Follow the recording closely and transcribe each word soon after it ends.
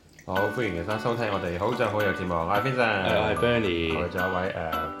好，歡迎大家收聽我哋好酒好友節目，我係 Vincent，我係 Bernie，我哋仲有一位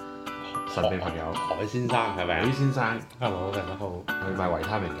神秘朋友海先生係咪啊？海先生 Hello，大家好。去買維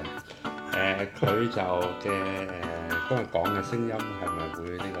他命嘅，佢就今日講嘅聲音係咪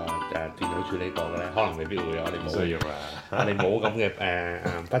會呢個電腦處理過嘅咧？可能未必會，我哋冇需要啦。我哋冇咁嘅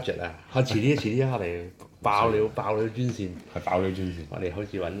budget 啊。遲啲我哋爆料專線，係爆料專線。我哋好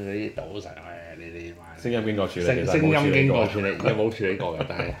似揾嗰啲賭神你哋買聲音經過處理，聲音經過處理，有冇處理過嘅？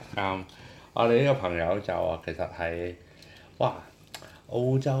但係我哋呢個朋友就其實係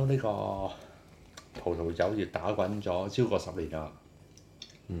澳洲呢個葡萄酒業打滾咗超過10年啦。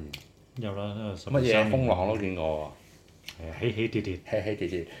有啦，乜嘢風浪都見過喎。起起跌跌，起起跌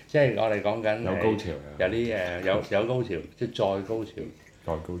跌，即係我哋講緊有高潮有啲有高潮，即係再高潮。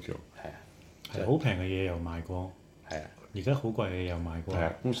再高潮。係啊，係好平嘅嘢又賣過，係啊，而家好貴嘅又賣過。係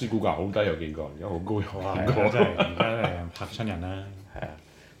啊，公司股價好低又見過，而家好高又見過。真係而家嚇親人啦。係啊，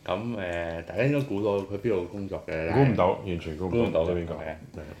咁大家應該估到佢邊度工作嘅？估唔到，完全估唔到邊個。係啊，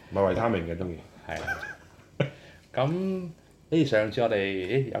買維他命嘅中意。係啊。咁上次我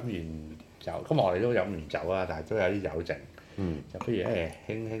哋飲完酒，今日我哋都飲完酒啊，但係都有啲酒剩。就不如輕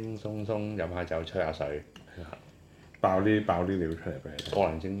輕鬆鬆飲下酒，吹下水，爆啲料出嚟俾你聽。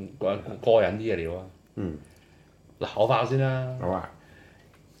過癮啲嘅料啊！嗱，我爆先啦。好啊。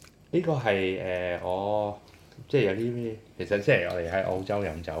呢個係我即係有啲咩？其實即係我哋喺澳洲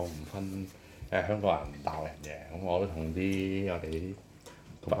飲酒唔分香港人、大陸人嘅，咁我都同啲我哋啲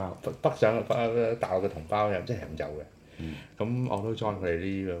同胞北大陸嘅同胞即係飲酒嘅。咁我都 join 佢哋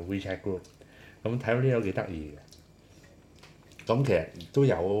呢個 WeChat group，咁睇到呢都幾得意嘅。咁其實都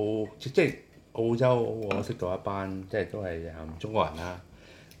有即係澳洲，我識到一班即係都係中國人啦。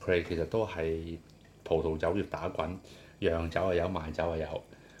佢哋其實都係葡萄酒業打滾，釀酒又有，賣酒又有。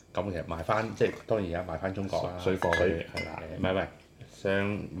咁其實賣翻即係當然而家賣翻中國啦。水貨係啦，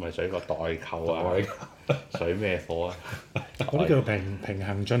唔係水貨代購啊，水咩貨啊？嗰啲叫平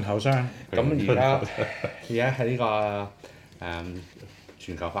衡進口商。咁而家喺呢個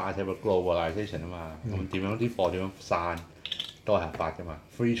全球化即係 globalization 啊嘛，咁點樣啲貨點樣散都係合法㗎嘛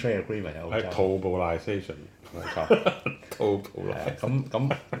 ，free trade agreement 有係 globalization，冇錯。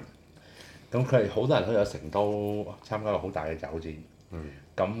咁佢哋好多人都有成都參加過好大嘅酒展。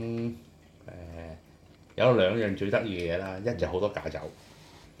咁有2樣最得意嘅嘢啦，一就好多假酒，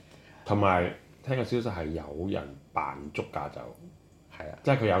同埋聽個消息係有人扮捉假酒。係啊，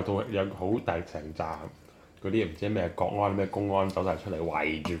即係佢有好大成扎嗰啲唔知咩國安咩公安走晒出嚟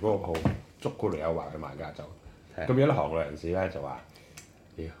圍住嗰個鋪捉嗰條友話佢賣假酒。咁有啲行內人士咧就話：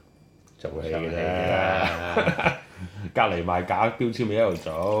屌做戲嘅啫，隔離賣假標籤咪一路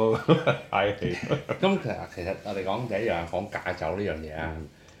做，係。咁其實我哋講第一樣講假酒呢樣嘢啊，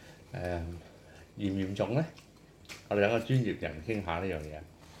嚴唔嚴重咧？我哋有個專業人傾下呢樣嘢。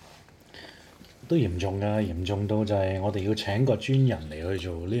都嚴重㗎，嚴重到就係我哋要請個專人嚟去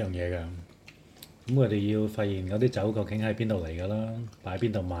做呢樣嘢㗎。咁佢哋要發現嗰啲酒究竟喺邊度嚟㗎啦，擺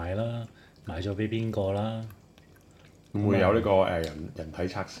邊度賣啦，賣咗俾邊個啦。會有呢個人體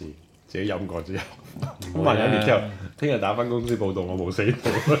測試，自己飲過之後，咁萬一年之後，聽日打翻公司報道，我冇死到。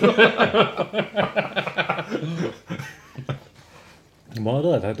冇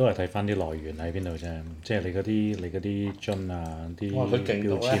啊，都係睇翻啲來源喺邊度啫，即係你嗰啲樽啊啲。哇！佢勁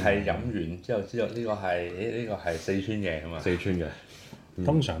到咧，係飲完之後知道呢個係四川嘅咁啊。四川嘅。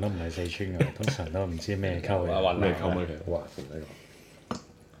通常都唔係四川嘅，通常都唔知咩溝嘅。咩溝咩嘅？哇！呢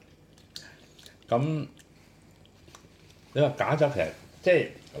個。咁你話假酒其實即係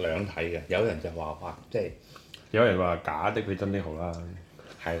兩睇嘅，有人就話即係有人話假的比真的好啦。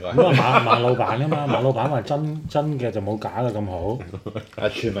係㗎。咁啊馬老闆啊嘛，馬老闆話真嘅就冇假嘅咁好。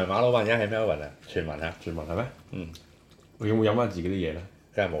傳聞馬老闆而家喺 Melbourne 啊，傳聞啊。傳聞係咩？佢有冇飲翻自己啲嘢咧？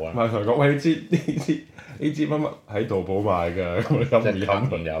梗係冇啦。唔係同佢講，喂，呢支乜喺淘寶買㗎，咁你飲唔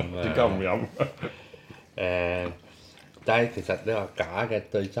飲啊？點解唔飲？但係其實你話假嘅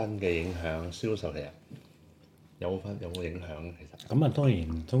對真嘅影響，銷售其實有冇影響其實？咁啊當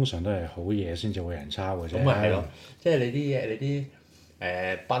然通常都係好嘢先至會有人抄嘅啫。咁咪係咯，即係你啲嘢，你啲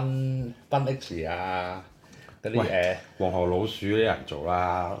賓 X 啊，嗰啲黃河老鼠啲人做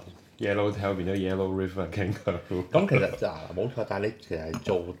啦 ，Yellow Tail 變咗 Yellow River Kangaroo。咁其實冇錯，但係你其實係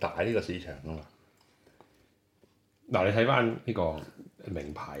做大呢個市場啊嘛。嗱，你睇翻呢個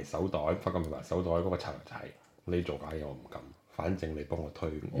名牌手袋，法國名牌手袋嗰個策略就係你做假嘢我唔敢，反正你幫我推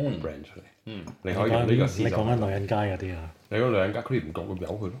我 brand 出嚟。你可以用呢個思想。你講緊女人街嗰啲啊？你講女人街，佢哋唔覺會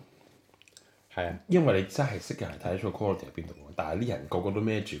由佢咯。係啊，因為你真係識嘅人睇得出個 quality 喺邊度，但係啲人個個都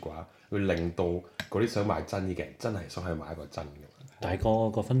孭住嘅話，會令到嗰啲想買真嘅人真係想去買一個真嘅。但係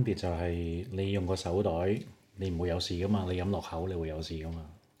個分別就係你用個手袋，你唔會有事噶嘛，你飲落口你會有事噶嘛。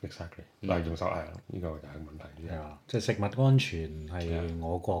exactly，但係仲手係呢個就係問題。係啊，即係食物安全係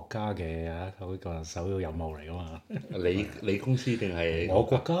我國家嘅一個首要任務嚟㗎嘛。你公司定係我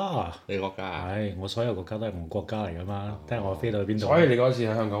國家啊？你國家啊？係，我所有國家都係我國家嚟㗎嘛。睇下我飛到去邊度。所以你嗰次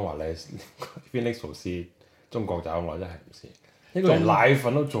喺香港話你 Phoenix 試中國酒，我真係唔試。呢個連奶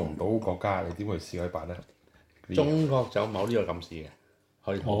粉都做唔到國家，你點會試嗰啲呢？中國酒某呢個咁試嘅，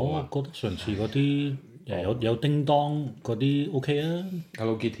可以同我覺得上次嗰啲有叮當嗰啲 OK 啊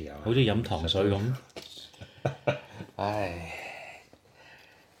Hello Kitty 啊，好似飲糖水咁。唉，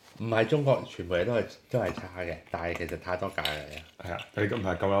唔係中國全部嘢都係差嘅，但係其實太多假嘅。係啊，你咁唔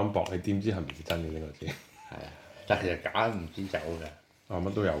係咁樣搏，你點知係唔係真嘅呢個先？係啊，但係其實假唔止酒嘅，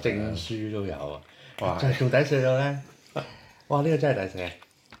乜都有。證書都有啊。哇！就係仲抵死咗咧！哇！呢個真係抵死。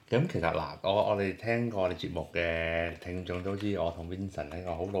咁其實嗱，我哋聽過我哋節目嘅聽眾都知，我同 Vincent 呢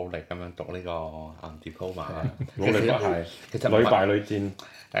個好努力咁樣讀呢個diploma。努力不係，其實屢敗屢戰。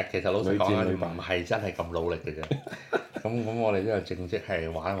其實老實講咧，屢戰唔係真係咁努力嘅啫。咁我哋都有正職係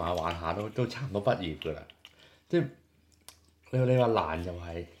玩下都差唔多畢業㗎啦。即係你話難又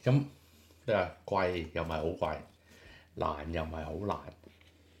係咁，你話貴又唔係好貴，難又唔係好難，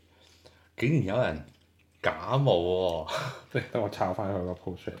竟然有人假冒喎！等我抄翻佢個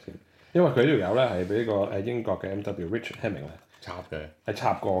post 出嚟先，因為佢呢條友咧係俾個英國嘅 M.W. Richard Hemming 咧插嘅，係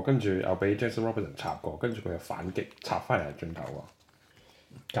插過，跟住又俾 Jason Robertson 插過，跟住佢又反擊插翻嚟轉頭喎。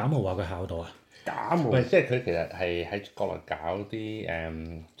假冒話佢考到啊？假冒唔係即係佢其實係喺國內搞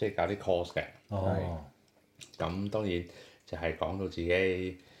啲即係搞啲 course 嘅。哦。咁當然就係講到自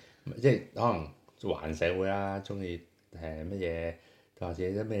己，即係可能環社會啦，中意乜嘢，或者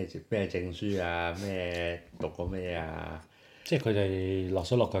啲咩證書啊，咩讀過咩啊。即係佢哋落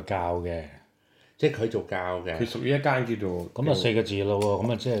手落腳教嘅。即係佢做教嘅。佢屬於一間叫做咁啊4個字咯喎，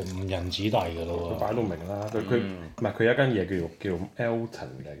咁啊即係誤人子弟㗎咯喎。佢擺到明啦，佢唔係佢有一間嘢叫 Alton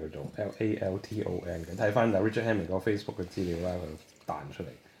嘅，叫做 Lalton 嘅。睇翻 Richard Hemming 個 Facebook 嘅資料啦，佢彈出嚟。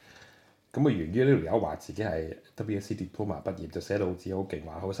咁佢源於呢條友話自己係 WSC Diploma 畢業，就寫到自己好勁，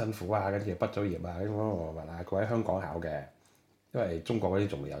話好辛苦啊，跟住畢咗業啊，咁樣佢喺香港考嘅，因為中國嗰啲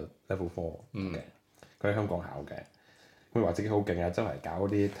仲未有 Level 4嘅，佢喺香港考嘅。佢話自己好勁啊，周圍搞嗰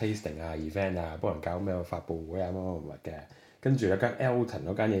啲 tasting 啊、event 啊，幫人搞咩發佈會啊乜嘅。跟住有間 Alton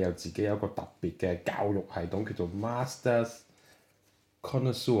嗰間嘢有自己有一個特別嘅教育系統，叫做 Masters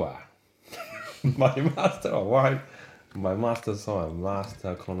Connoisseur， 唔係 Master of Wine， 唔係 Master Sommelier， 係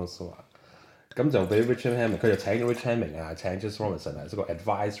Master Connoisseur。咁就俾 Richard Hemming， 佢就請咗 Richard Hemming 啊，請 Jason Robertson 啊，一個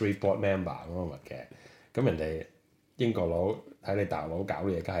advisory board member 咁嘅。咁人哋英國佬睇你大陸佬搞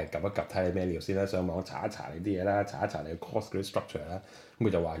啲嘢，梗係 𥁤 一 𥁤睇你咩料先啦，上網查一查你啲嘢啦，查一查你嘅 course 嗰啲 structure 啦。咁佢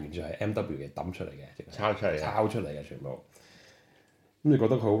就話完全係 M.W. 嘅抌出嚟嘅，抄出嚟嘅全部。咁你覺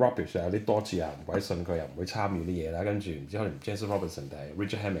得佢好 rubbish 啊？有啲多次啊，唔鬼信佢又唔會參與啲嘢啦。跟住唔知可能 Jason Robertson 定係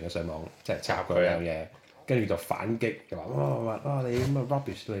Richard Hemming 上網即係插佢樣嘢，跟住就反擊，就話你咁啊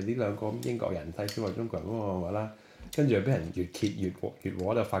rubbish 你呢兩個英國人睇小外中國人乜啦。跟住又俾人越揭越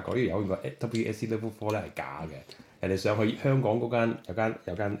禍，就發覺呢有個 WSC Level 4咧係假嘅。人哋上去香港嗰間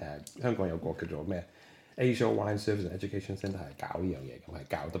有間香港有個叫做咩 Asia Wine Service and Education Centre 係搞呢樣嘢，咁係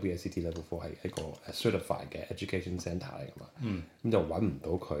教 WSET Level 4係一個 certified 嘅 education centre 嚟㗎嘛。咁就揾唔到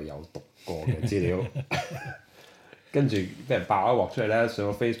佢有讀過嘅資料，跟住俾人爆一鑊出嚟咧，上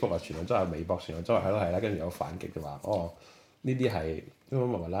個 Facebook 啊，傳到周圍微博，傳到周圍係咯係啦，跟住有反擊就話呢啲係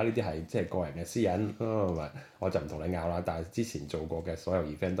啦，呢啲係即係個人嘅私隱，我就唔同你拗啦。但係之前做過嘅所有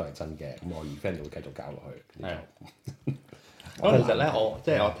event 都係真嘅，咁我 event 就會繼續教落去。係。其實咧，我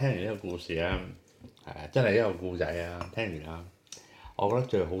聽完呢個故事咧，真係一個故仔啊！聽完啦，我覺得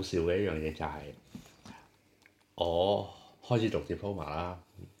最好笑嘅一樣嘢就係我開始讀 diploma 啦。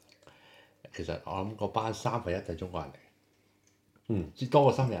其實我諗個班1/3係中國人嚟，多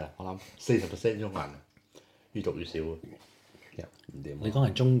過3日，我諗40% 中國人，越讀越少。唔掂。你講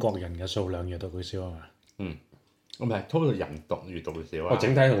係中國人嘅數量越讀越少啊嘛？唔係，total 人讀越讀越少啊。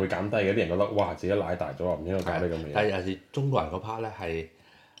整體仲會減低嘅，啲人覺得哇自己奶大咗，唔應該搞啲咁嘅嘢。但係有時中國人嗰 part 咧係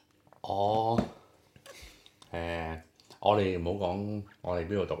我哋唔好講我哋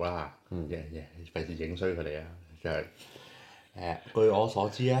邊度讀啦，費事影衰佢哋啊！就係據我所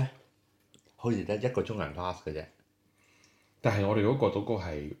知咧，好似得一個中國人 pass 嘅啫。但係我哋嗰個讀過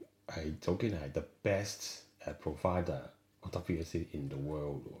係早幾年係 the best provider of WSC in the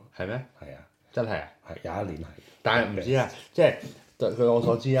world 喎。係咩？係啊。真係啊！係有一年係。但係唔知啊，即係據我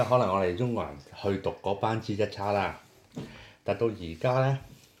所知啊，可能我哋中國人去讀嗰班資質差啦，但到而家咧，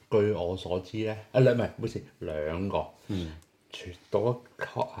據我所知咧，唔好意思，兩個，全讀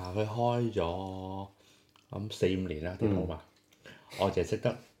咗佢開咗咁4-5年啦，啲好嘛，我淨係識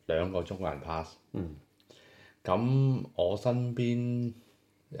得2個中國人 pass。咁我身邊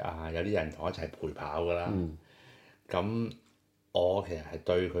有啲人同我一齊陪跑㗎啦。嗯咁我其實係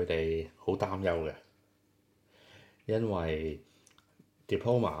對佢哋好擔憂嘅，因為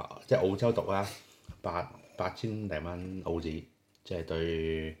diploma 即係澳洲讀啦，8,000零蚊澳紙，即係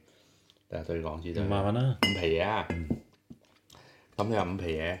對港紙都5萬蚊啦。 5皮嘢啊！咁有5皮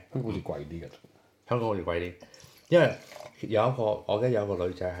嘢，香港好似貴啲嘅，香港好似貴啲，因為我記得有個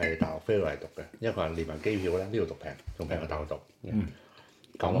女仔係大學飛過嚟讀嘅，一個人連埋機票咧，呢度讀平，仲平過大陸讀。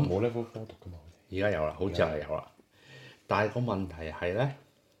咁冇 level 4讀㗎嘛？而家有啦，好似係有啦。但係個問題係咧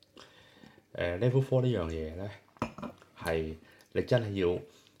，level 4呢樣嘢咧係你真係要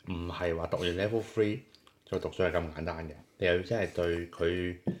唔係話讀完 level 3再讀上去咁簡單嘅，你又要真係對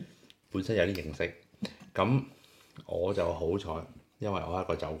佢本身有啲認識。咁我就好彩，因為我係一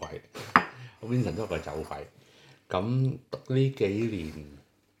個酒鬼，我 Vincent 都係個酒鬼。咁讀呢幾年，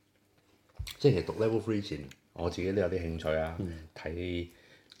即係其實讀 level 3前，我自己都有啲興趣啊，睇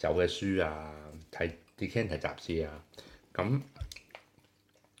酒嘅書啊，睇 decanter 雜誌啊。咁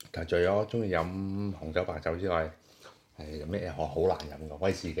但係除咗中意飲紅酒白酒之外，係咩好難飲㗎？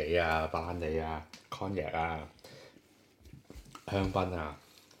威士忌啊、白蘭地啊、cognac 啊、香檳啊、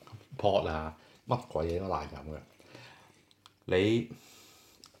port 啊，乜鬼嘢都難飲㗎。你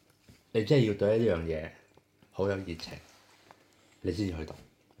真係要對一樣嘢好有熱情，你先至去讀。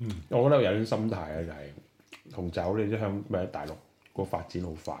我覺得有啲心態咧，就係紅酒你啲香咩大陸個發展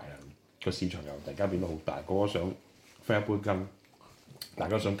好快啊，個市場又突然間變得好大，個個想分一杯羹，大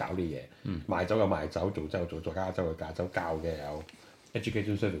家想搞啲嘢，賣酒嘅賣酒，做酒做再加州嘅加州，教嘅有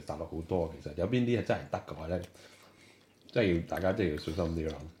education service 大陸好多。其實有邊啲係真係得嘅話咧，真係要大家真係要小心啲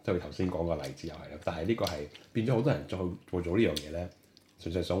咯。即係頭先講個例子又係啦，但係呢個係變咗好多人做呢樣嘢咧，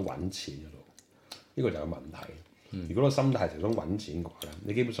純粹想揾錢嗰度，呢個就有問題。如果個心態係想揾錢嘅話咧，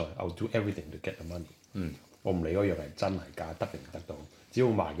你基本上 I'll do everything to get the money。我唔理嗰樣係真係假，得定唔得到，只要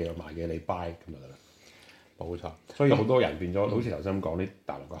賣嘅就賣嘅，你 buy 咁就得啦。冇錯，所以好多人變咗，好似頭先咁講，啲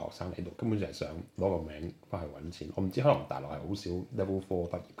大陸嘅學生喺度根本就係想攞個名翻去揾錢。我唔知可能大陸係好少 level 4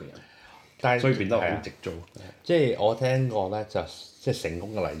畢業嘅人，但係所以變得好直租。即係我聽過咧，就即係成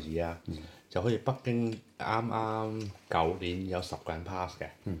功嘅例子啊，就好似北京啱啱舊年有10個人 pass 嘅，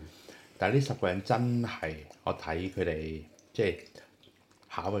但係呢10個人真係我睇佢哋即係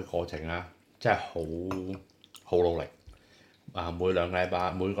考嘅過程啊，真係好努力啊！每個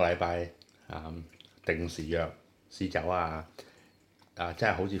禮拜定時約試酒啊，真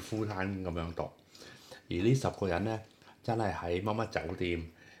係好似 full time 咁樣讀。而呢10個人咧，真係喺乜乜酒店，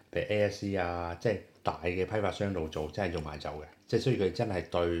譬如 ASC 啊，即係大嘅批發商度做，真係做賣酒嘅。即係所以佢真係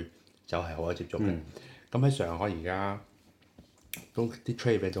對酒係好有接觸嘅。咁喺上海而家都啲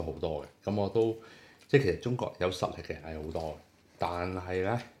trade 俾咗好多嘅。咁我都即係其實中國有實力嘅人係好多嘅，但係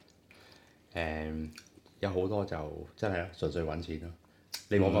咧有好多就真係純粹揾錢咯。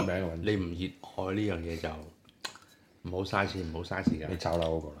你唔攞個名揾錢你唔熱愛呢樣嘢就唔好嘥錢，唔好嘥時間。你炒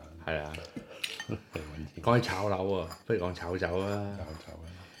樓嗰個啦，係啊，嚟揾錢。講起炒樓啊，不如講炒酒啊。炒啊！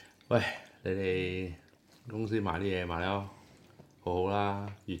喂，你哋公司買啲嘢賣得好好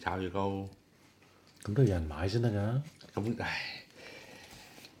啦，越炒越高。咁都有人買先得㗎。咁唉，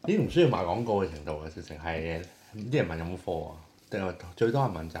呢啲唔需要賣廣告嘅程度嘅，直情係啲人問有冇貨啊？定係最多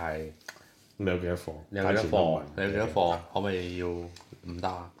人問就係、你有幾多貨？你有幾多貨？你有幾多貨？可唔可以要5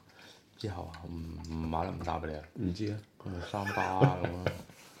打？之後啊，唔買得5打俾你啊？唔知啊。咁咪3打咁咯。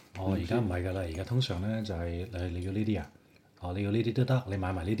而家唔係㗎啦，而家通常咧就係你要呢啲啊，你要呢啲都得，你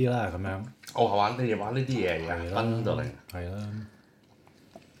買埋呢啲啦咁樣。我係玩你哋玩呢啲嘢而家分到嚟。係啦。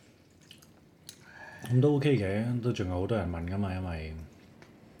咁都 OK 嘅，都仲有好多人問㗎嘛，因為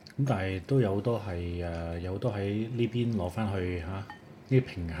咁但係都有好多係有好多喺呢邊攞翻去呢啲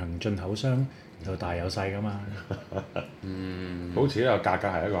平衡進口商有大有細㗎嘛。好似呢個價格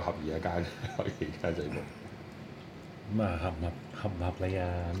係一個合宜嘅價，而家就冇。咁啊合唔合理啊？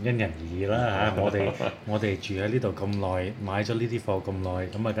因人而異啦嚇。我哋住喺呢度咁耐，買咗呢啲貨咁耐，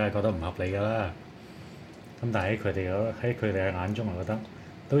咁啊梗係覺得唔合理㗎啦。咁但係喺佢哋嘅眼中，我覺得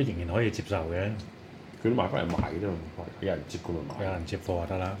都仍然可以接受嘅。佢都買翻嚟賣嘅啫，有人接過嚟買。有人接貨就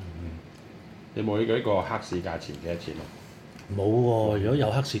得啦。你冇呢個黑市價錢幾多錢啊？冇喎，如果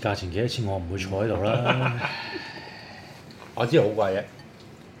有黑市價錢幾多錢，我唔會坐喺度啦。我知好貴嘅，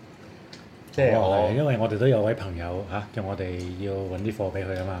即係因為我哋都有位朋友叫我哋要揾啲貨俾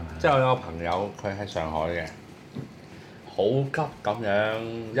佢啊嘛。即係我有個朋友，佢喺上海嘅，好急咁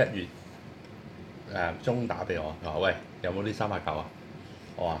樣1月中打俾我，佢話：喂，有冇啲389啊？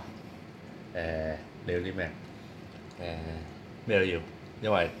我話：你要啲咩？咩都要，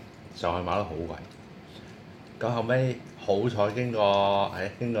因為上海買得好貴。咁後尾好彩經過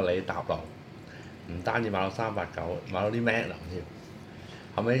你搭路，唔單止買到389，買到啲 Magnum 添。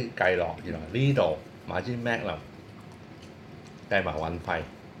後尾計落，原來呢度買支 Magnum 計埋運費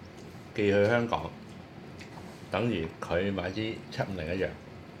寄去香港，等於佢買支750一樣。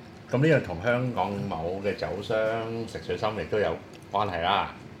咁呢樣同香港某嘅酒商食水深亦都有關係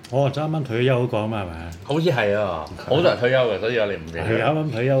啦。就啱啱退休嗰個啊嘛，係咪？好似係啊，好多人退休嘅，所以我哋唔認。係啱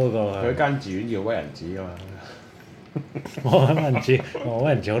啱退休嗰個。佢間寺院叫威人寺㗎嘛。威人寺，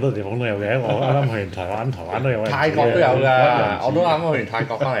威人寺好多地方都有嘅。我啱啱去完台灣都有威人寺。泰國都有㗎，我都啱啱去完泰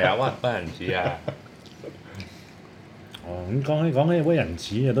國翻嚟有威人寺啊。咁講起威人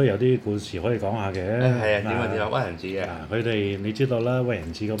寺啊，都有啲故事可以講下嘅。係啊，點啊威人寺啊！佢哋你知道啦，威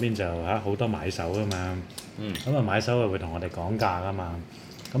人寺嗰邊就好多買手㗎嘛。咁啊買手會同我哋講價㗎嘛。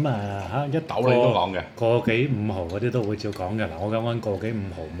咁啊一斗你都講嘅。個幾5毫嗰啲都會照講嘅。嗱，我講緊個幾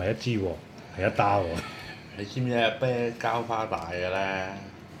5毫唔係一支喎，係一打喎。你知唔知啊？啤膠花大嘅咧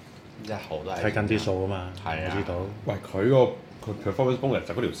，1毫都係。睇緊啲數啊嘛。係啊。我知道。喂，佢 performance bonus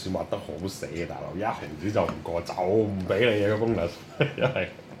就嗰條線畫得好死嘅，大佬1毫子就唔過，就唔俾你嘅個 bonus，一係。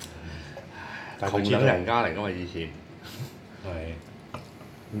窮等人家嚟㗎嘛以前。係。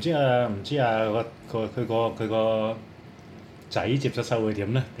唔知啊，佢個仔接咗手會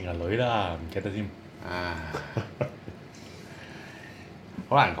點咧？定係女啦？唔記得添。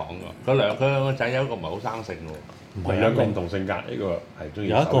好難講㗎。佢兩個仔有一個唔係好生性喎。唔係兩個唔同性格，呢個係中意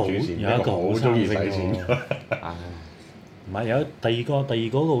守主線，一個好中意使錢。唔係有第二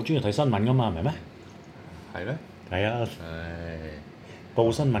個好中意睇新聞㗎嘛？唔係咩？係咩？係啊。報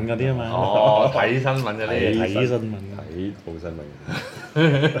新聞嗰啲啊嘛。哦，睇新聞嗰啲。睇新聞。睇報新聞。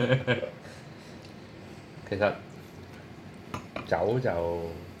其實酒就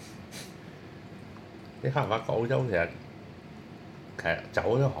你發唔發覺澳洲其實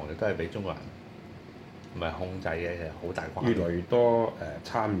酒呢行業都係俾中國人唔係控制嘅，其實好大關係。越來越多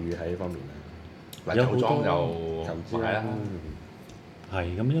參與喺呢方面啦。嗱，酒莊就投資啦。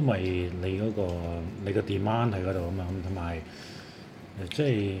係咁，因為你個 demand 喺嗰度啊嘛，咁同埋即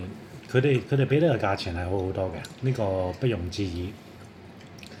係佢哋俾呢個價錢係好好多嘅，呢個不容置疑。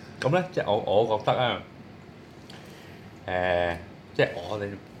咁咧，即係我覺得啊，即係我哋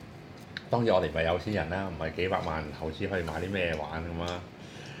當然我哋唔係有錢人啦，唔係幾百萬投資可以買啲咩玩咁啊。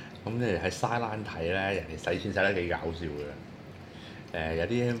咁你喺沙灘睇咧，人哋使錢使得幾搞笑嘅。有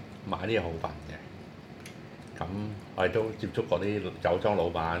啲買啲嘢好笨嘅。咁我哋都接觸過啲酒莊老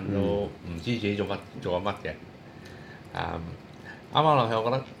闆，都唔知自己做緊乜嘅。啱啱落去，我覺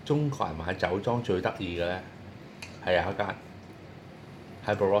得中國人買酒莊最得意嘅咧係有一間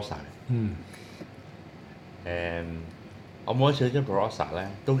喺 Barossa。我每一次去咗 Barossa 咧，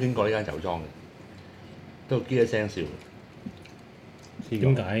都經過呢間酒莊嘅，都嘰一聲笑。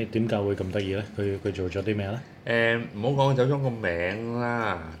點解會咁得意咧？佢做咗啲咩咧？唔好講酒莊個名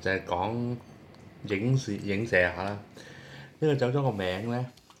啦，就係講影射下啦。呢個酒莊個名咧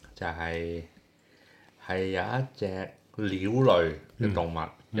就係有一隻鳥類嘅動物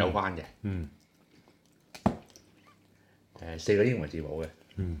有關嘅。4個英文字母嘅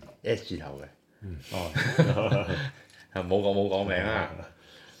，S 字頭嘅。冇講名啊。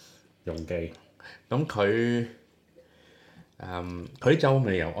容記。咁佢啲酒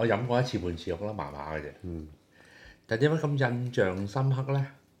味我飲過1次半次，我覺得麻麻嘅啫。但點解咁印象深刻咧？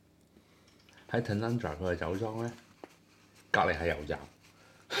喺 Mountadam 佢嘅酒莊咧，隔離係油站，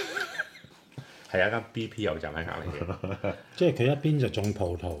係有一間 BP 油站喺隔離嘅。即係佢一邊就種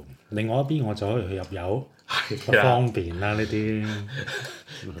葡萄，另外一邊我就可以去入油，方便啦呢啲。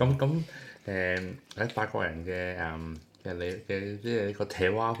咁喺法國人嘅即係呢個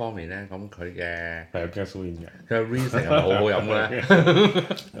鐵蛙方面咧，咁佢嘅係有 gasoline 嘅。佢嘅 Riesling 係咪好好飲嘅咧？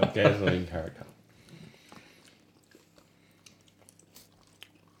有 gasoline character。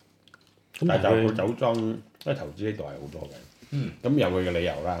但係酒莊，因為投資呢度係好多嘅。咁有佢嘅理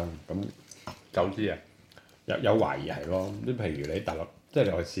由啦。咁酒資啊，有懷疑係咯。啲譬如你大陸，即係你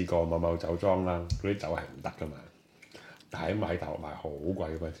去試過某酒莊啦，嗰啲酒係唔得㗎嘛。但係喺大陸賣好貴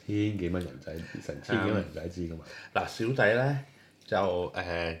㗎嘛，千幾蚊人仔，成千幾蚊人仔支㗎嘛。嗱，小弟咧就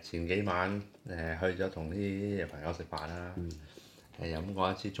前幾晚去咗同啲朋友食飯啦，飲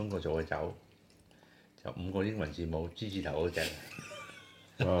過一支中國做嘅酒，就5個英文字母 G 字頭嗰隻。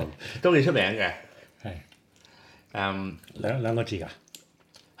都幾出名嘅。係。兩個字㗎。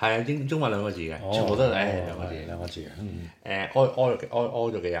係啊，中文2個字嘅，全部都係2個字。2個字嘅。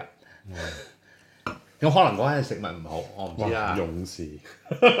屙咗幾日。咁可能嗰間食物唔好，我唔知啦。勇士，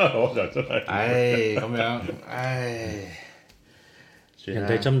我就真係。咁樣，人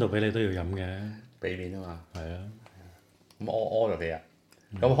哋斟到俾你都要飲嘅，俾面啊嘛。係啊。咁屙咗幾日，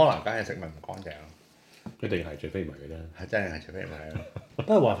咁可能間嘅食物唔乾淨。一定係，除非唔係嘅啫。係真係除非唔係咯。不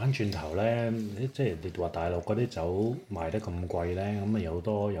過話翻轉頭咧，即係你話大陸嗰啲酒賣得咁貴咧，咁啊有好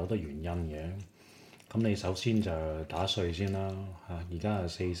多原因嘅。咁你首先就打稅先啦嚇，而家係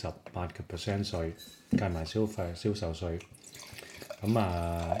48%稅，計埋銷售稅。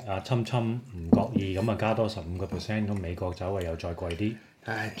咁侵唔覺意咁啊加多15%，咁美國酒啊又再貴啲。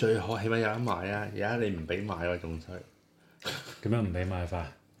唉，最好起碼有得賣啊！而家你唔俾賣喎，仲衰。點樣唔俾賣法？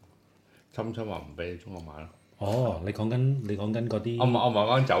侵話唔俾中國買咯。哦，你講緊嗰啲。我唔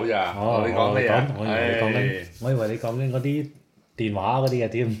係講酒咋。哦，你講咩啊？我以為你講緊嗰啲電話嗰啲嘅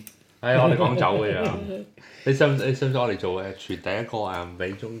添。係我哋講酒嘅咋。你信唔信我哋做嘅全第一個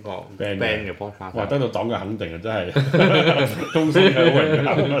俾中國 ban 嘅 podcast？哇！得到黨嘅肯定啊，真係公司嘅榮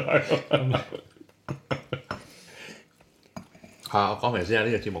幸啊！我講明先啊，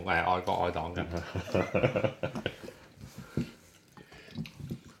呢個節目係愛國愛黨嘅。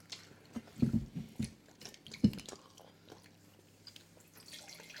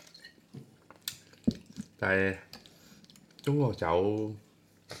但係中國酒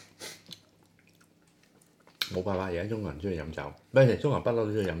冇辦法，而家中國人中意飲酒，唔係中國人不嬲都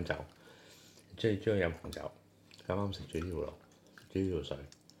中意飲酒，中意飲紅酒，啱啱食住呢條路，煮呢條水。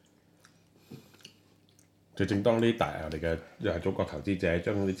就正當啲我哋嘅又係祖國投資者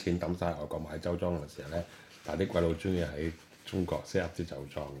將啲錢抌晒外國買酒莊嘅時候咧，但係啲鬼佬中意喺中國 set up 啲酒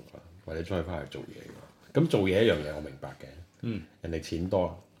莊㗎，或者將佢翻去做嘢㗎。咁做嘢一樣嘢我明白嘅，人哋錢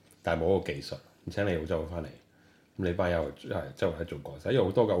多，但係冇嗰個技術，請你澳洲翻嚟，咁你班友係周圍喺做過晒，因為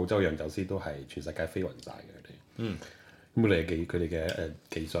好多嘅澳洲釀酒師都係全世界飛勻晒嘅佢哋。咁佢哋嘅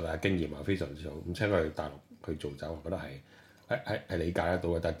技術啊經驗啊非常之好，咁請佢去大陸去做酒，我覺得係理解得到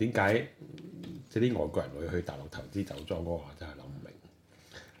嘅。但係點解即係啲外國人會去大陸投資酒莊嗰個，真係諗唔明。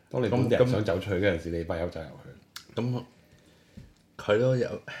當你本地人想走出去嗰陣時，你班友走入去。咁佢都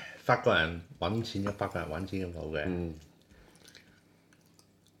有法國人揾錢，有法國人揾錢咁好嘅。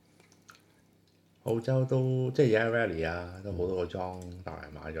澳洲都即係而家 Rally 啊，都好多個莊大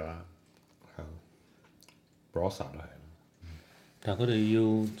人買咗啦。係 Barossa 都係。但係佢哋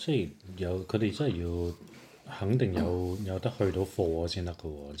要即係佢哋真係要肯定有得去到貨先得嘅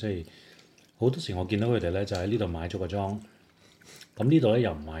喎，即係好多時我見到佢哋咧就喺呢度買咗個莊，咁呢度咧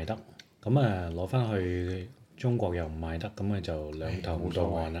又唔賣得，咁攞翻去中國又唔賣得，咁佢就兩頭好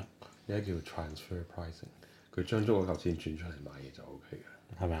多岸啦。而家叫 transfer pricing， 佢將咗嗰嚿錢轉出嚟買嘢就 O K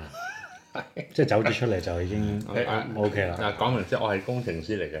嘅，係咪啊？即係走咗出嚟就已經 OK 啦。講明即係我係工程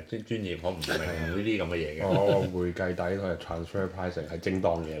師嚟嘅，即專業，我唔明呢啲咁嘅嘢嘅。我會計底都係 transfer pricing 係正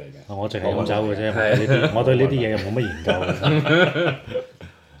當嘢嚟嘅。我淨係飲酒嘅啫，我對呢啲嘢又冇乜研究嘅。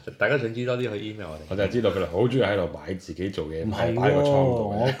大家想知多啲去 email 我哋。我就係知道佢哋好中意喺度擺自己做嘢，唔係擺個倉度。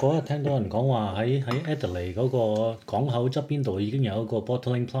我嗰日聽到人講話喺Adelaide 嗰個港口側邊度已經有一個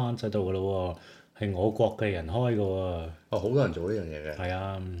bottling plant 喺度嘅咯喎，係我國嘅人開嘅喎。好多人做呢樣嘢嘅。係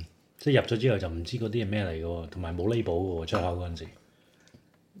啊。即係入咗之後就唔知嗰啲係咩嚟嘅喎，同埋冇 label 嘅喎，出口嗰陣時。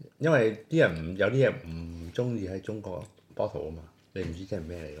因為啲人有啲人唔中意喺中國 bottle 啊嘛，你唔知即係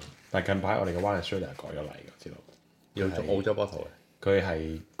咩嚟㗎。但係近排我哋嘅 Wine Australia 改咗例㗎，知道？要澳洲 bottle 嘅。佢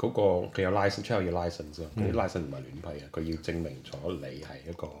係嗰個佢有 license，出口要 license 嗰啲 license 唔係亂批嘅，佢要證明咗你係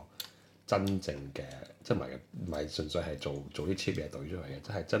一個真正嘅，即係唔係純粹係做啲 cheap 嘢對出嚟嘅，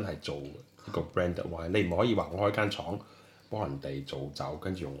即係真係做一個 branded wine。你唔可以話我開間廠。幫人哋做酒，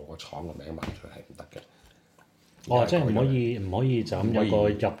跟住用我個廠個名賣出去係唔得嘅。哦，即係唔可以就咁有個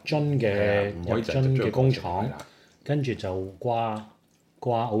入樽嘅工廠，跟住就掛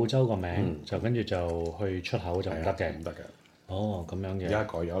澳洲個名，就跟住就去出口就唔得嘅。唔得嘅。哦，咁樣嘅。而家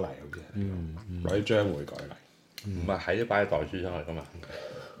改咗例好似。攞啲章會改例。唔係喺都擺喺袋鼠上去㗎嘛。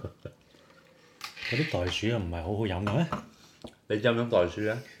嗰啲袋鼠又唔係好好飲嘅咩？你飲唔飲袋鼠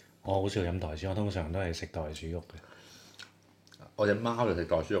啊？我好少飲袋鼠，我通常都係食袋鼠肉嘅。我隻貓就食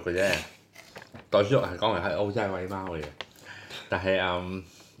袋鼠肉嘅啫，袋鼠肉係講嚟係澳洲係餵貓嘅，但係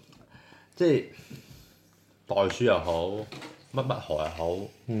即係袋鼠又好，乜河又好，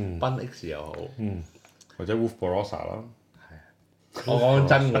賓 X 又好，或者 Wolf Barossa 啦。係我講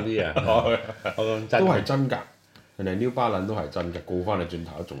真嗰啲啊，我講真。都係真㗎，人哋 New Balance 都係真嘅，告翻你轉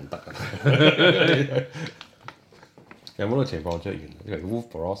頭都仲得㗎。有冇呢個情況出現？因為 Wolf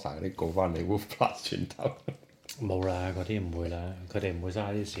Barossa 嗰啲告翻你 Wolf Plus 轉頭。冇啦，嗰啲唔會啦，佢哋唔會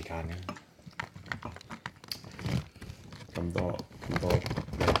嘥啲時間嘅。咁多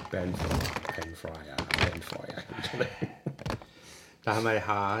band fry 啊 band fry 啊出嚟。但係咪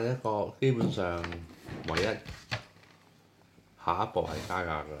下一個基本上唯一下一步係加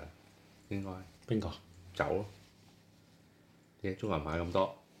價㗎啦？應該。邊個？酒咯。點解中國人買咁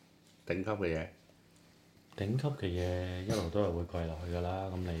多頂級嘅嘢？頂級嘅嘢一路都係會貴落去㗎啦。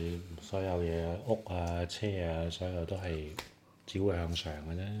咁你所有嘢屋啊、車啊，所有都係只會向上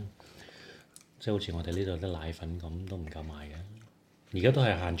嘅啫。即係好似我哋呢度啲奶粉咁都唔夠賣嘅。而家都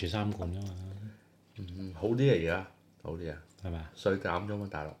係限住3罐㗎嘛。好啲啊而家，好啲啊，係咪啊？稅減咗嘛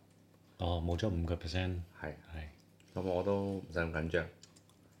大陸。哦，冇咗5%。係。係。咁我都唔使咁緊張。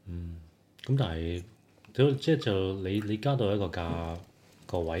咁但係即係就你加到一個價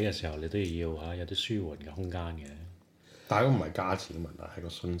個位嘅時候，你都要嚇有啲舒緩嘅空間嘅。但係嗰唔係價錢問題，係個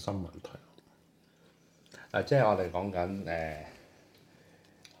信心問題。即係我哋講緊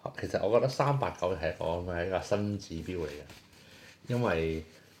其實我覺得389係一個新指標嚟嘅，因為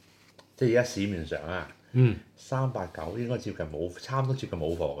即係而家市面上啊，389應該差唔多接近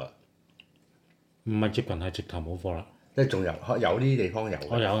冇貨㗎。唔係接近係直頭冇貨啦。即係仲有啲地方有嘅。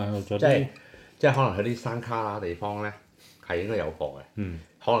我有啊，即係可能喺啲山卡拉地方咧係應該有貨嘅。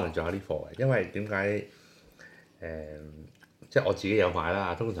可能仲有啲貨嘅，因為點解即係我自己有買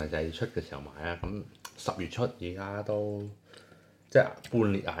啦，通常就係出嘅時候買啦。咁10月出而家都即係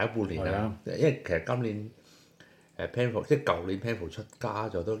半年捱咗半年啦。因為其實今年Penfolds 即係舊年 Penfolds 出加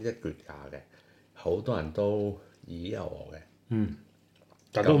咗都1月價嘅，好多人都二有我嘅。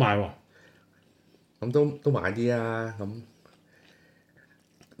但都買喎。咁都買啲啊！咁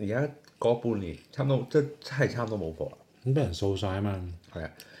而家嗰半年差唔多，真係差唔多冇貨啦。咁俾人掃晒啊嘛。係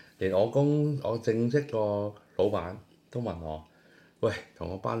啊，連我正式個老闆都問我：喂，同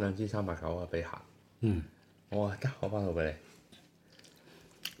我班2支389啊，俾客。我話得，我翻到俾你。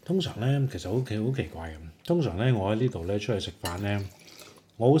通常咧，其實好奇怪嘅。通常咧，我喺呢度咧出去食飯咧，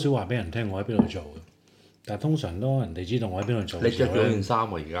我好少話俾人聽我喺邊度做嘅。但係通常都人哋知道我喺邊度做。你着咗件衫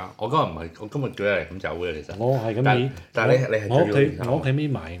喎而家，我今日唔係，我今日叫你嚟咁走嘅其實。我係咁你，但係你係着咗件衫。我屋企孭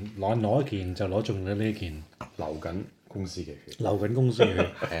埋攞一件就攞中咗呢一件。流緊公司嘅血。流緊公司嘅血。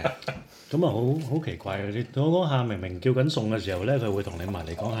係啊。咁啊好奇怪嘅，你同我講下明明叫緊餸嘅時候咧，佢會同你埋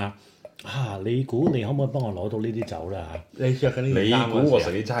嚟講下。你估你可唔可以幫我攞到呢啲酒啦嚇？你着緊呢件衫你估我食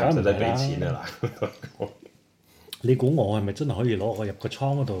啲餐唔使俾錢啊嗱？你估我係咪真係可以攞我入個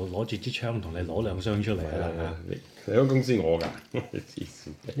倉嗰度攞住支槍同你攞2箱出嚟啊？你間公司我㗎，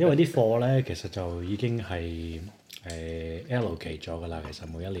因為啲貨咧其實就已經係allocate咗㗎啦，其實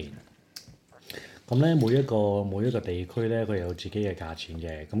每一年。咁咧每一個地區咧，佢有自己嘅價錢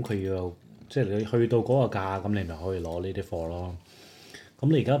嘅，咁佢要即係你去到嗰個價，咁你咪可以攞呢啲貨咯。咁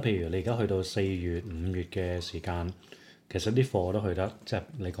你而家譬如你而家去到4月、5月嘅時間，其實啲貨都去得即係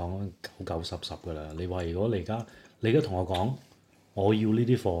你講9、10㗎啦。你話如果你而家同我講，我要呢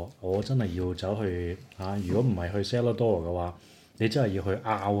啲貨，我真係要走去如果唔係去 Cellar Door 嘅話，你真係要去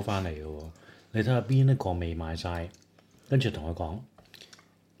拗翻嚟嘅喎。你睇下邊一個未賣晒，跟住同佢講，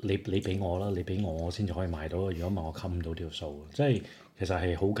你俾我啦，你俾我先至可以買到。如果唔係我冚唔到條數，即係其實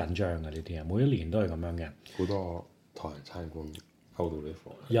係好緊張嘅呢啲啊。每一年都係咁樣嘅。好多台人餐館偷到啲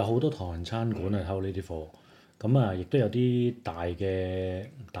貨。有好多台人餐館係偷呢啲貨，咁啊，亦都有啲大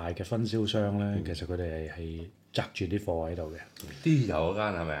嘅分銷商咧，其實佢哋係擲住啲貨喺度嘅。D 字頭嗰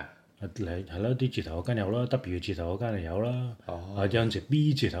間係咪啊？係啦，D 字頭嗰間有啦，W 字頭嗰間就有啦。有陣時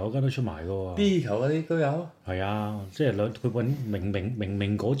B 字頭嗰間都出埋嘅喎。B 頭嗰啲都有。係啊，即係佢揾明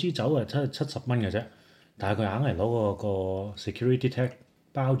明嗰支酒係70蚊嘅啫，但係佢硬係攞個 security tag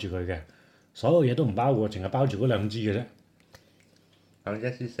包住佢嘅，所有嘢都唔包嘅，淨係包住嗰2支嘅啫。咁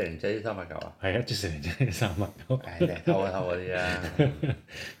一支4零劑389啊？係一支4零劑389。偷嗰啲啊！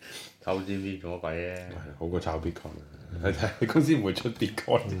偷 GV 做乜鬼啫？好過炒 Bitcoin。你公司唔會出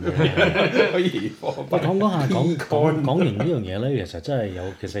Bitcoin 可以貨。講完呢樣嘢咧，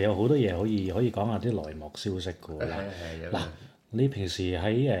其實有好多嘢可以講下啲來幕消息嘅喎。嗱，你平時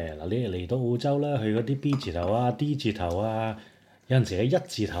喺你嚟到澳洲咧，去嗰啲 B 字頭啊、D 字頭啊，有陣時喺1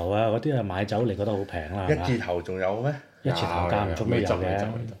字頭啊嗰啲啊買酒，你覺得好平啦。1字頭仲有咩？1字頭間唔中都有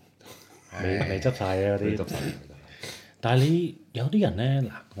嘅，未執晒嘅嗰啲。但係你有啲人咧，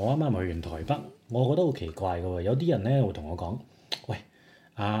嗱，我啱啱去完台北，我覺得好奇怪嘅喎。有啲人咧會同我講：喂，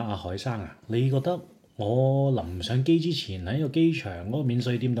阿海生啊，你覺得我臨上機之前喺個機場嗰個免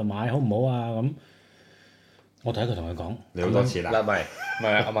稅店度買好唔好啊？咁我第一個同佢講：你好多錢啦！唔係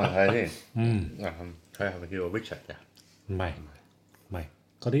啊，我問佢先。佢係咪叫做 Richard 㗎？唔係，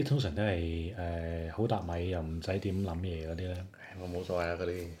嗰啲通常都係好搭米又唔使點諗嘢嗰啲咧。我冇所謂啊，嗰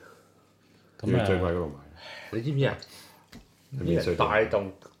啲。咁啊，最貴嗰度買。你知唔知啊？帶動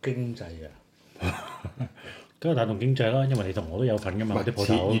經濟啊！梗係帶動經濟啦，因為你同我都有份㗎嘛，啲鋪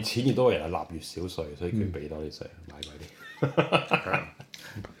頭。越錢越多嘅人納越少稅，所以佢俾多啲稅，買貴啲。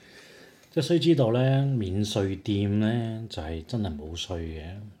即係須知道咧，免稅店咧就係真係冇稅嘅。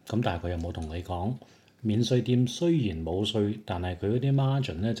咁但係佢又冇同你講，免稅店雖然冇稅，但係佢嗰啲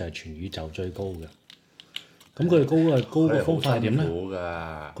margin 咧就係全宇宙最高嘅。咁佢高嘅方法係點咧？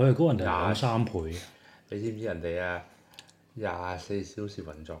佢係高人哋2-3倍。你知唔知人哋啊24小時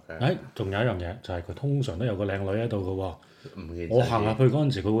運作㗎？仲有一樣嘢就係佢通常都有個靚女喺度嘅喎。唔見我行入去嗰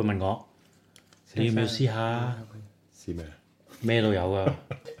陣時，佢會問我：你要唔要試下？試咩？咩都有㗎。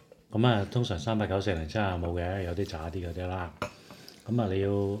咁啊，通常390真係冇嘅，有啲渣啲嗰啲啦。咁啊，你要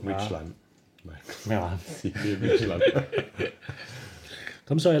Michelin 唔係咩話？試啲 Michelin。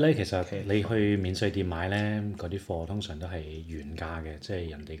咁所以咧，其實你去免稅店買咧，嗰啲貨通常都係原價嘅，即係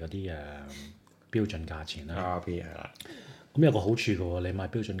人哋嗰啲標準價錢啦。RP 係啦。咁有個好處嘅喎，你買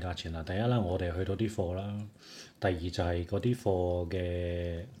標準價錢啦。第一啦，我哋去到啲貨啦；第二就係嗰啲貨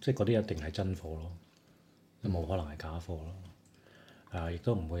嘅，即係嗰啲一定係真貨咯，冇可能係假貨咯。亦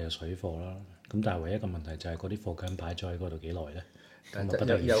都唔會有水貨啦。咁但係唯一嘅問題就係嗰啲貨究竟擺咗喺嗰度幾耐咧？有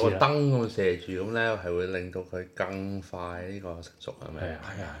個燈咁射住咁咧，係會令到佢更快呢個成熟係咪？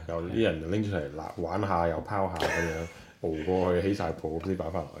係啊，有啲人拎出嚟玩下又拋下咁樣，熬過去起晒泡先擺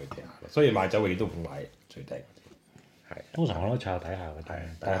翻落去地下。所以買酒永遠都唔買最低。係。通常我都抄底下嘅，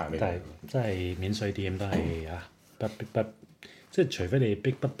但係真係免稅店都係不即係除非你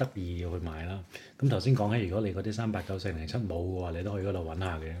逼不得已要去買啦。咁頭先講起，如果你嗰啲389、407冇嘅話，你都去嗰度揾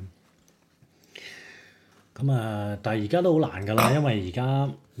下嘅。咁但係而家都好難㗎啦，因為而家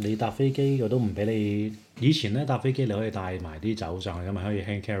你搭飛機佢都唔俾你。以前咧搭飛機你可以帶埋啲酒上去㗎嘛，可以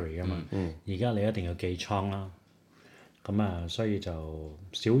hand carry 㗎嘛。而家你一定要寄倉啦。咁所以就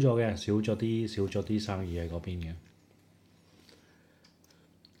少咗啲生意喺嗰邊嘅。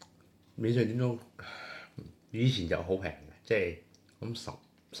免稅店都以前就好平嘅，即係咁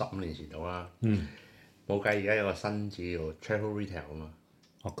15年前到啦。冇計而家有個新字叫 travel retail 啊嘛。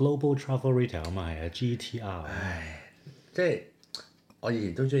Global Travel Retail 啊嘛，係GTR。即係我以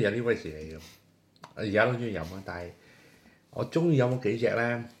前都中意飲啲威士忌嘅，而家都中意飲啊。但係我中意飲嗰幾隻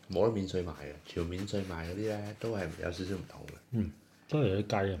咧，冇得免稅賣嘅，全免稅賣嗰啲咧都係有少少唔同嘅。都係有啲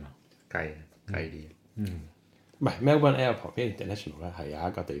雞係嘛？雞啲。唔係 Melbourne Airport International 咧，係有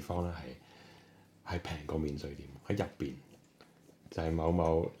一個地方咧係平過免稅店喺入邊，就係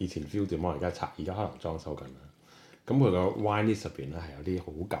某以前 View 店，我而家可能裝修緊啦。咁佢個 wine list 入邊咧係有啲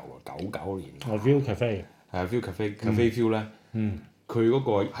好舊啊，99年。View Cafe。係啊 View Cafe View 咧。佢嗰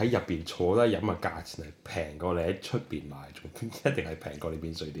個喺入邊坐低飲嘅價錢係平過你喺出邊買，仲一定係平過你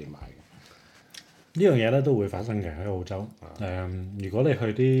免稅店買嘅。呢樣嘢咧都會發生嘅喺澳洲。如果你去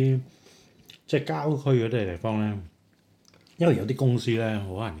啲即係郊區嗰啲地方咧，因為有啲公司咧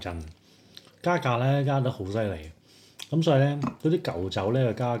好乞人憎，加價咧加得好犀利。咁所以咧嗰啲舊酒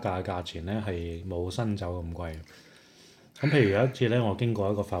咧嘅加價價錢咧係冇新酒咁貴。咁譬如有一次咧，我經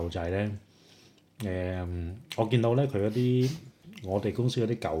過一個埠仔咧，我見到咧佢嗰啲我哋公司嗰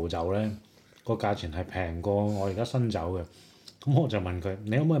啲舊酒咧個價錢係平過我而家新酒嘅。咁我就問佢：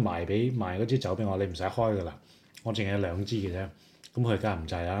你可唔可以賣嗰支酒俾我？你唔使開㗎啦，我淨係有2支嘅啫。咁佢梗係唔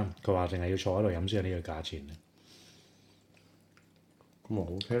制啦。佢話淨係要坐喺度飲先有呢個價錢。咁咪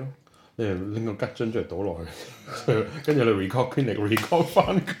OK 咯。你拎個吉樽出嚟倒落去，跟住你 record 翻嚟 record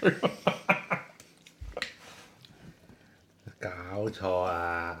翻佢。搞錯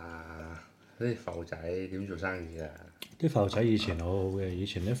啊！啲埠仔點做生意啊？啲埠仔以前好好嘅，以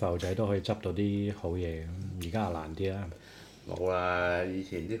前啲埠仔都可以執到啲好嘢，而家就難啲啦。冇啦，以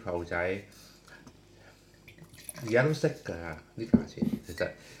前啲埠仔而家都識㗎啲價錢，其實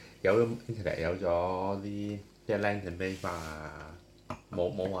有咗 internet 有咗啲即係 land and bank 啊，冇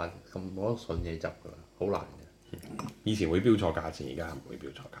話咁冇得順嘢執㗎啦，好難嘅。以前會標錯價錢，而家唔會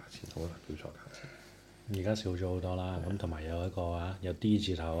標錯價錢，好難標錯價錢。而家少咗好多啦，咁同埋有一個有 D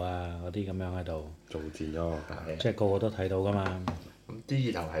字頭嗰啲咁樣喺度做賤咗，即係個個都睇到㗎嘛。咁 D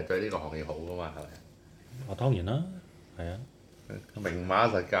字頭係對呢個行業好㗎嘛，係咪？當然啦，係啊。明碼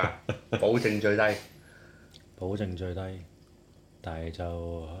實價，保證最低。保證最低，但係就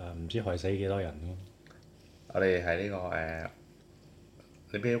唔知害死幾多人咯。我哋係呢個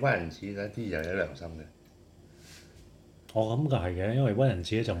你俾屈人錢嗰啲就有良心嘅。我咁就係嘅，因為屈人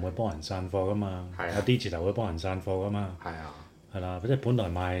錢咧就唔會幫人散貨噶嘛，有 D 字頭會幫人散貨噶嘛。係啊。係啦，即係本來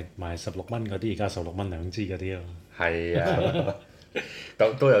賣16蚊嗰啲，而家16蚊2支嗰啲咯。係啊，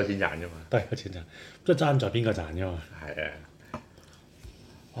都有錢賺㗎嘛。都係有錢賺，即係爭在邊個賺㗎嘛。係啊。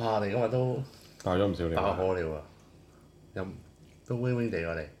哇！我哋今日都爆咗唔少料。爆火了啊！又都 wing wing 地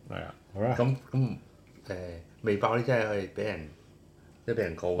我哋。係啊。好啦。咁未爆啲真係可以俾人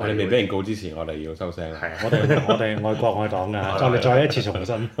告。我哋未俾人告之前，我哋要收聲。係啊。我哋愛國愛黨㗎，我哋再一次重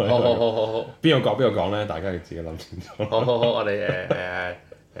申。好。邊個講咧？大家要自己諗清楚。好，我哋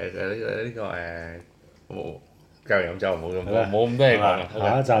呢個冇繼續飲酒，冇咁多嘢講啦。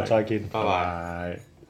下一集再見。拜拜。